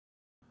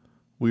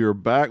We are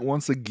back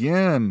once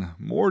again.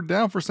 More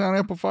Down4Sound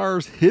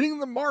amplifiers hitting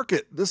the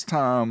market. This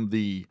time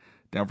the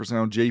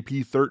Down4Sound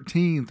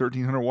JP13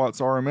 1300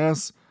 watts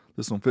RMS.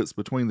 This one fits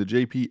between the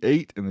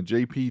JP8 and the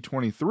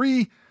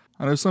JP23.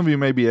 I know some of you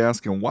may be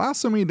asking, why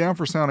so many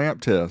Down4Sound amp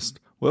tests?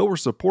 Well, we're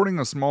supporting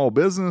a small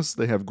business.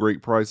 They have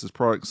great prices,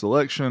 product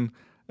selection,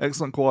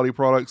 excellent quality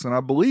products, and I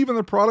believe in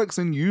the products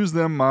and use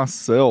them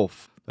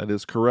myself. That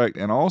is correct.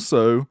 And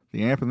also,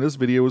 the amp in this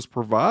video is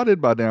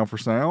provided by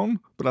Down4Sound,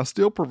 but I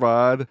still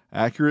provide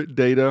accurate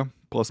data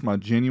plus my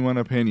genuine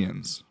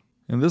opinions.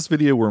 In this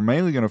video, we're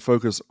mainly going to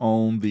focus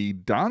on the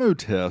dyno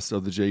test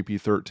of the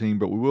JP13,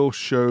 but we will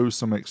show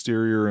some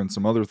exterior and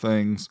some other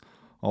things,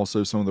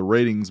 also some of the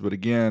ratings. But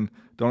again,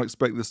 don't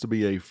expect this to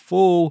be a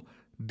full,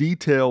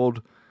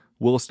 detailed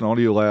Williston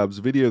Audio Labs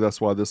video. That's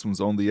why this one's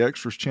on the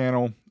extras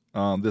channel.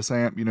 This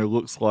amp,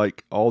 looks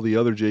like all the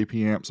other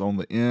JP amps on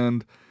the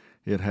end.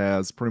 It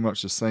has pretty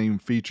much the same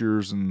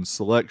features and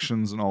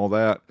selections and all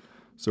that.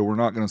 So we're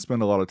not going to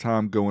spend a lot of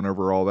time going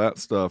over all that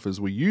stuff as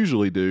we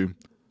usually do.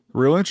 The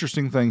real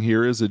interesting thing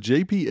here is the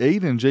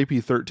JP8 and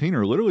JP13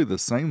 are literally the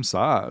same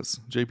size.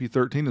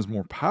 JP13 is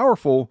more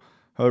powerful.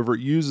 However,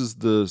 it uses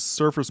the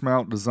surface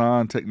mount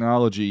design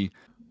technology,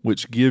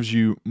 which gives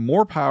you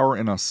more power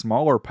in a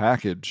smaller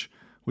package,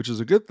 which is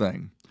a good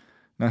thing.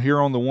 Now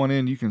here on the one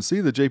end, you can see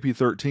the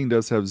JP13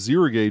 does have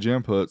 0 gauge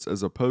inputs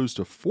as opposed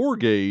to 4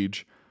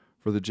 gauge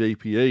for the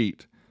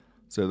JP8.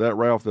 So that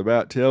right off the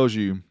bat tells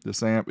you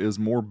this amp is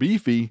more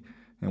beefy,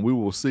 and we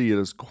will see it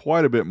is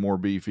quite a bit more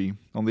beefy.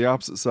 On the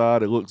opposite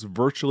side, it looks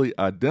virtually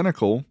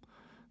identical.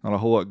 Not a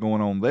whole lot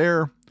going on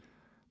there.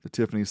 The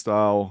Tiffany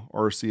style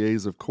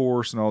RCAs, of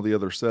course, and all the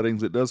other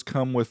settings. It does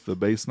come with the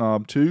bass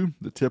knob too.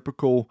 The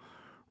typical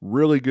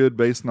really good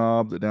bass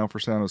knob that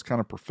Down4Sound has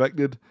kind of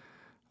perfected,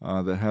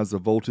 that has the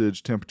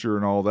voltage, temperature,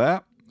 and all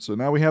that. So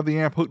now we have the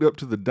amp hooked up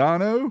to the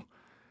dyno.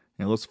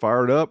 And let's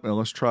fire it up and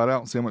let's try it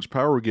out and see how much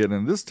power we're getting.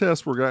 In this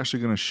test, we're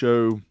actually going to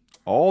show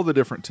all the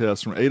different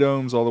tests from 8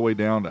 ohms all the way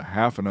down to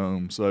half an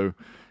ohm. So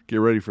get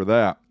ready for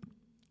that.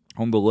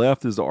 On the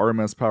left is the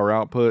RMS power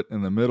output.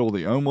 In the middle,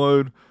 the ohm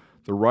load.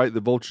 The right,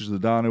 the voltage of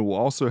the dyno. Will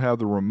also have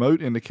the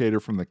remote indicator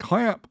from the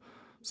clamp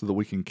so that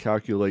we can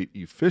calculate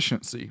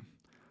efficiency.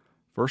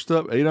 First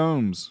up, 8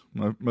 ohms.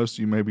 Most of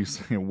you may be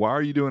saying, why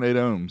are you doing 8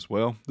 ohms?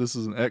 Well, this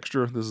is an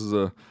extra. This is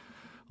a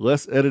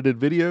less edited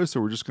video,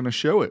 so we're just going to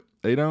show it.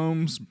 8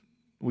 ohms.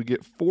 We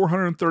get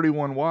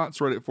 431 watts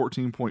right at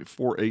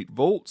 14.48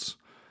 volts.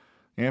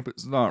 Amp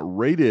is not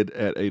rated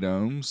at 8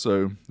 ohms,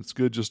 so it's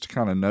good just to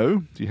kind of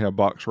know. If you have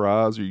box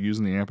rise, you're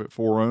using the amp at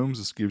 4 ohms,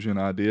 this gives you an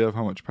idea of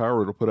how much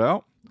power it'll put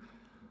out.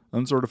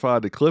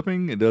 Uncertified to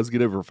clipping, it does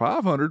get over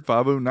 500,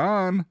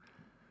 509,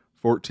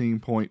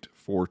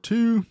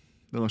 14.42.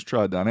 Then let's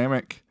try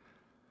dynamic.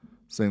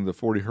 Setting the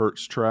 40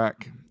 hertz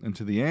track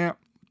into the amp.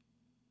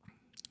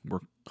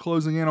 We're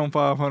closing in on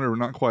 500, we're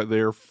not quite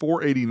there.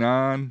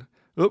 489.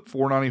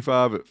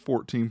 495 at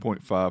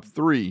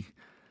 14.53.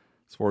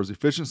 As far as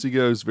efficiency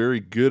goes, very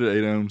good at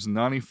 8 ohms,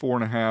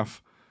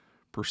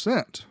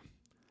 94.5%.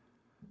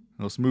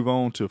 Let's move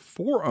on to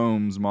 4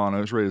 ohms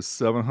mono. It's rated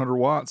 700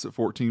 watts at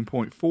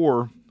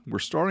 14.4. We're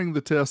starting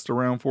the test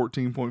around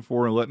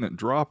 14.4 and letting it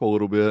drop a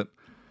little bit.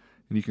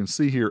 And you can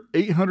see here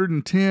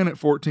 810 at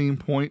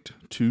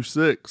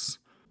 14.26.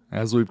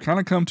 As we've kind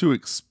of come to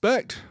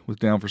expect with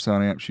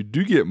Down4Sound amps, you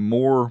do get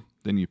more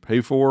than you pay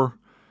for.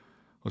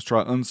 Let's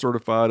try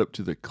uncertified up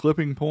to the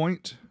clipping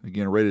point.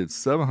 Again, rated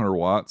 700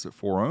 watts at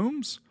 4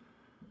 ohms.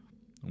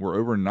 We're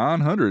over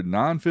 900,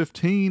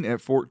 915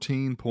 at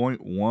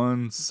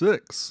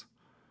 14.16.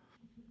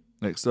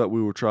 Next up,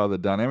 we will try the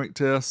dynamic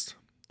test.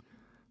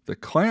 The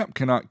clamp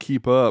cannot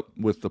keep up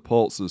with the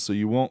pulses, so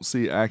you won't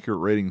see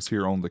accurate ratings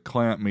here on the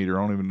clamp meter.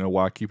 I don't even know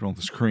why I keep it on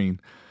the screen.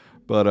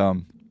 But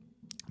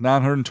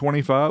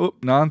 925,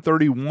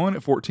 931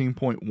 at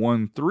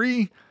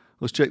 14.13.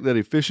 Let's check that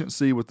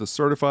efficiency with the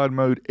certified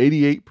mode,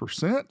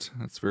 88%.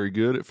 That's very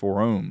good at 4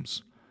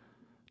 ohms.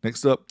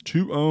 Next up,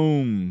 2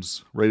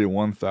 ohms, rated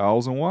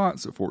 1000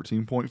 watts at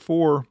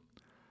 14.4.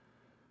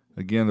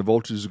 Again, the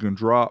voltage is going to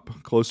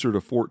drop closer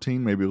to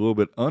 14, maybe a little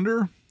bit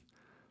under.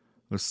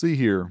 Let's see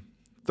here,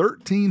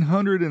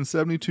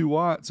 1372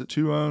 watts at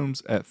 2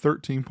 ohms at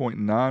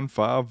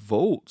 13.95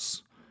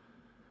 volts.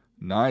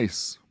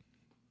 Nice.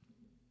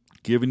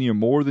 Giving you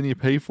more than you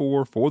pay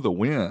for the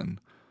win.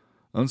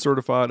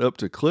 Uncertified up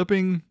to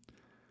clipping.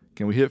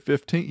 Can we hit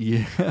 15?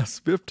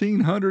 Yes,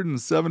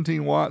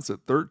 1517 watts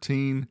at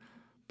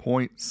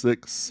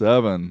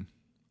 13.67.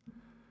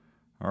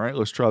 All right,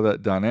 let's try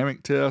that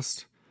dynamic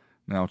test.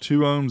 Now 2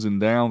 ohms and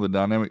down, the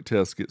dynamic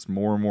test gets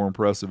more and more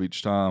impressive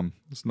each time.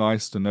 It's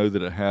nice to know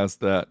that it has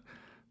that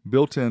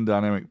built-in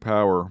dynamic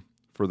power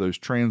for those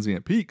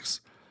transient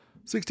peaks.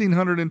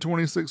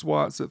 1626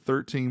 watts at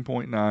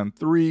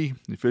 13.93.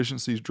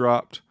 Efficiency's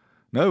dropped.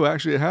 No,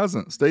 actually it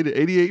hasn't. Stayed at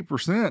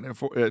 88%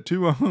 at 2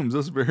 ohms.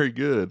 That's very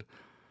good.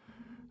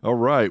 All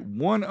right,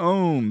 1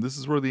 ohm. This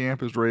is where the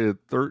amp is rated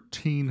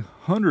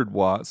 1300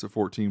 watts at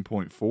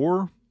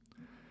 14.4.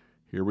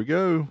 Here we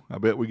go. I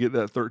bet we get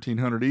that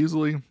 1300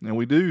 easily, and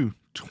we do.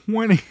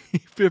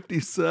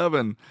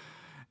 2057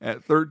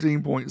 at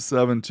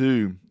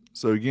 13.72.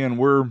 So again,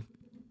 we're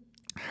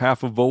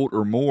half a volt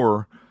or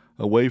more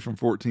away from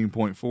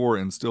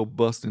 14.4 and still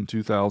busting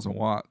 2,000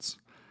 watts.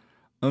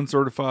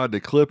 Uncertified to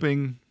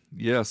clipping,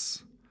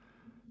 yes,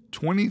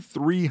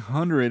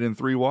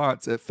 2,303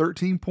 watts at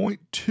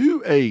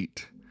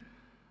 13.28.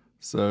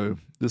 So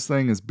this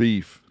thing is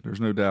beef,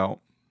 there's no doubt.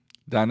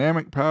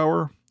 Dynamic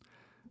power,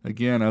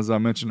 again, as I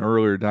mentioned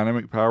earlier,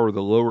 dynamic power,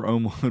 the lower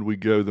ohm load we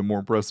go, the more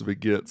impressive it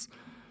gets.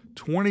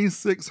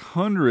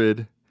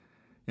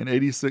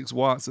 2,686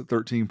 watts at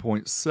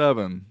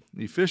 13.7.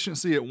 The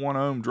efficiency at 1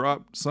 ohm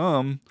dropped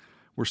some.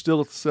 We're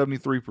still at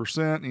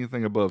 73%.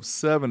 Anything above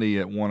 70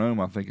 at 1 ohm,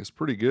 I think, is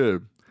pretty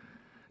good.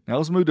 Now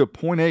let's move to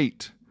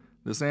 0.8.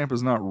 This amp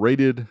is not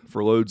rated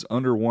for loads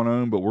under 1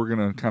 ohm, but we're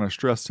going to kind of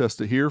stress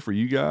test it here for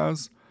you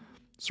guys.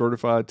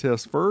 Certified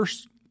test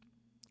first.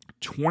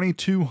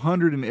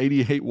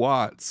 2,288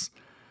 watts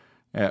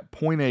at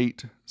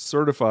 0.8,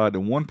 certified to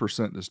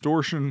 1%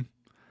 distortion.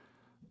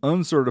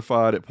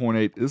 Uncertified at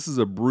 0.8. This is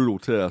a brutal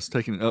test,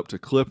 taking it up to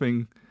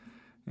clipping,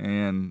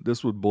 and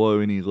this would blow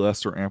any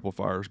lesser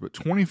amplifiers. But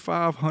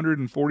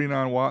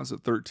 2,549 watts at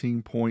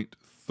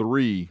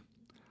 13.3.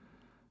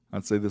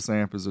 I'd say this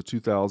amp is a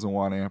 2,000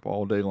 watt amp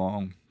all day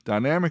long.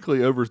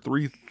 Dynamically over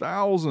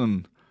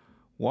 3,000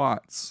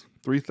 watts,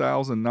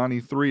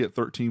 3,093 at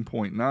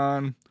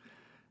 13.9.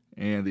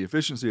 And the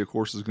efficiency, of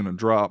course, is going to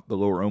drop the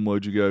lower ohm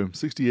load you go.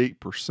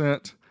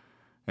 68%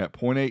 at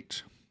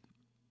 0.8.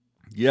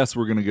 Yes,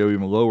 we're going to go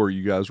even lower.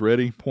 You guys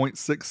ready?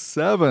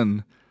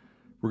 0.67.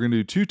 We're going to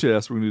do two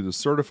tests. We're going to do the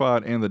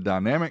certified and the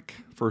dynamic.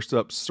 First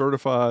up,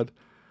 certified,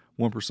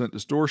 1%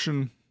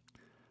 distortion.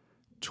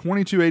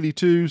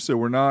 2282, so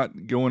we're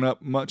not going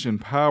up much in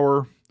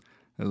power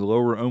as the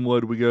lower ohm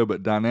load we go,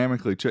 but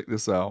dynamically, check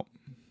this out.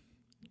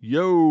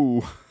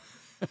 Yo!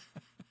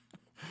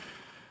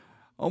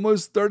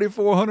 Almost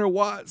 3,400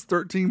 watts,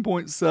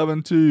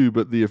 13.72,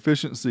 but the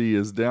efficiency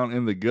is down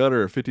in the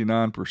gutter at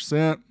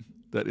 59%.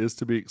 That is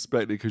to be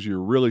expected because you're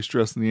really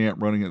stressing the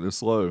amp running it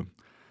this low.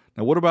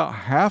 Now, what about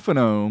half an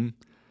ohm?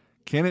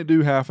 Can it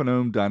do half an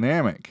ohm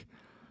dynamic?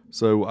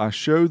 So I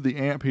showed the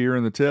amp here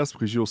in the test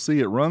because you'll see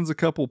it runs a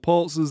couple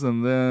pulses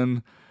and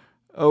then,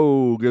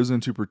 goes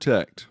into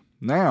protect.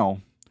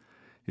 Now,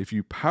 if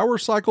you power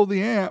cycle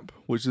the amp,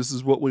 which this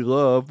is what we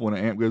love when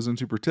an amp goes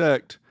into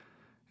protect,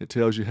 it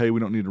tells you, hey, we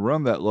don't need to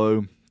run that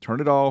low.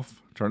 Turn it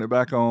off, turn it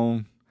back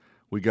on.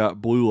 We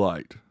got blue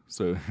light.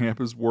 So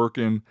amp is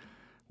working,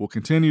 will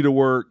continue to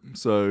work.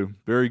 So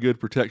very good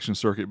protection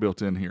circuit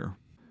built in here.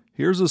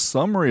 Here's a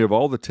summary of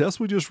all the tests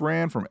we just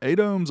ran from 8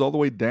 ohms all the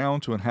way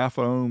down to a half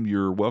ohm.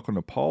 You're welcome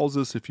to pause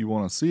this if you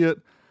want to see it.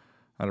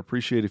 I'd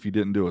appreciate if you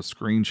didn't do a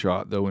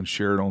screenshot though and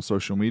share it on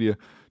social media.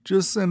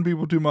 Just send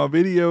people to my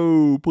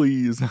video,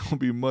 please. That would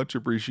be much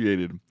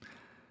appreciated.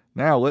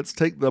 Now let's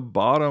take the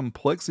bottom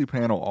plexi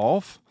panel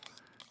off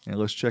and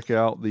let's check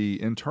out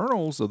the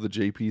internals of the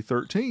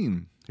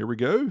JP13. Here we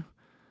go. You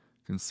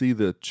can see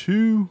the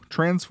 2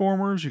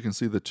 transformers. You can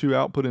see the 2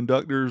 output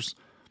inductors,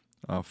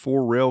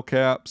 4 rail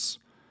caps.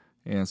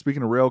 And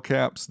speaking of rail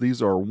caps,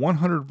 these are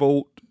 100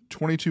 volt,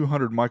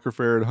 2200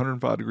 microfarad,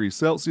 105 degrees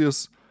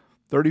Celsius,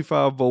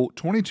 35 volt,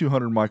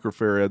 2200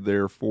 microfarad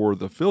there for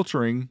the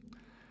filtering.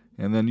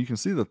 And then you can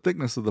see the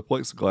thickness of the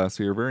plexiglass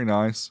here, very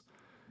nice.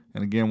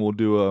 And again, we'll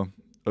do a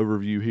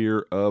overview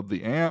here of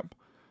the amp.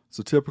 It's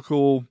a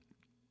typical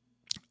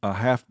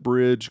half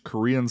bridge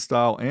Korean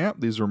style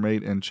amp. These are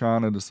made in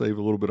China to save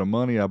a little bit of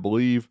money, I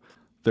believe.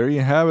 There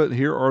you have it.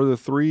 Here are the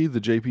 3, the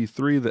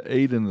JP3, the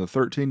 8, and the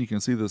 13. You can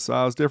see the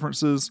size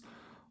differences.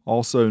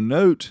 Also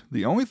note,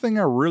 the only thing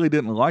I really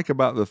didn't like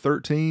about the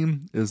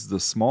 13 is the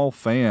small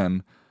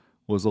fan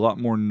was a lot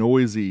more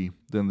noisy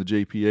than the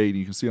JP8.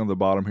 You can see on the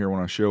bottom here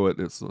when I show it,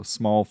 it's a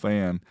small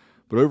fan.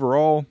 But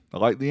overall, I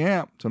like the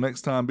amp. Till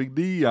next time, Big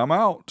D, I'm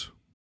out.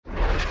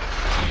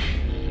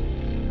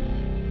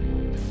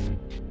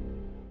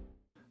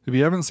 If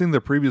you haven't seen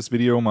the previous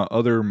video on my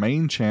other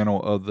main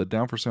channel of the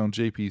Down4Sound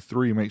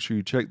JP3, make sure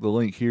you check the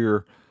link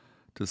here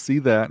to see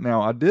that.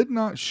 Now, I did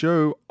not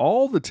show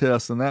all the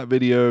tests in that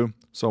video,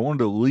 so I wanted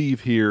to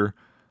leave here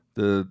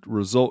the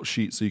result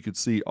sheet so you could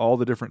see all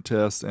the different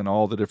tests and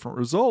all the different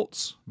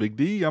results. Big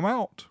D, I'm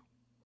out.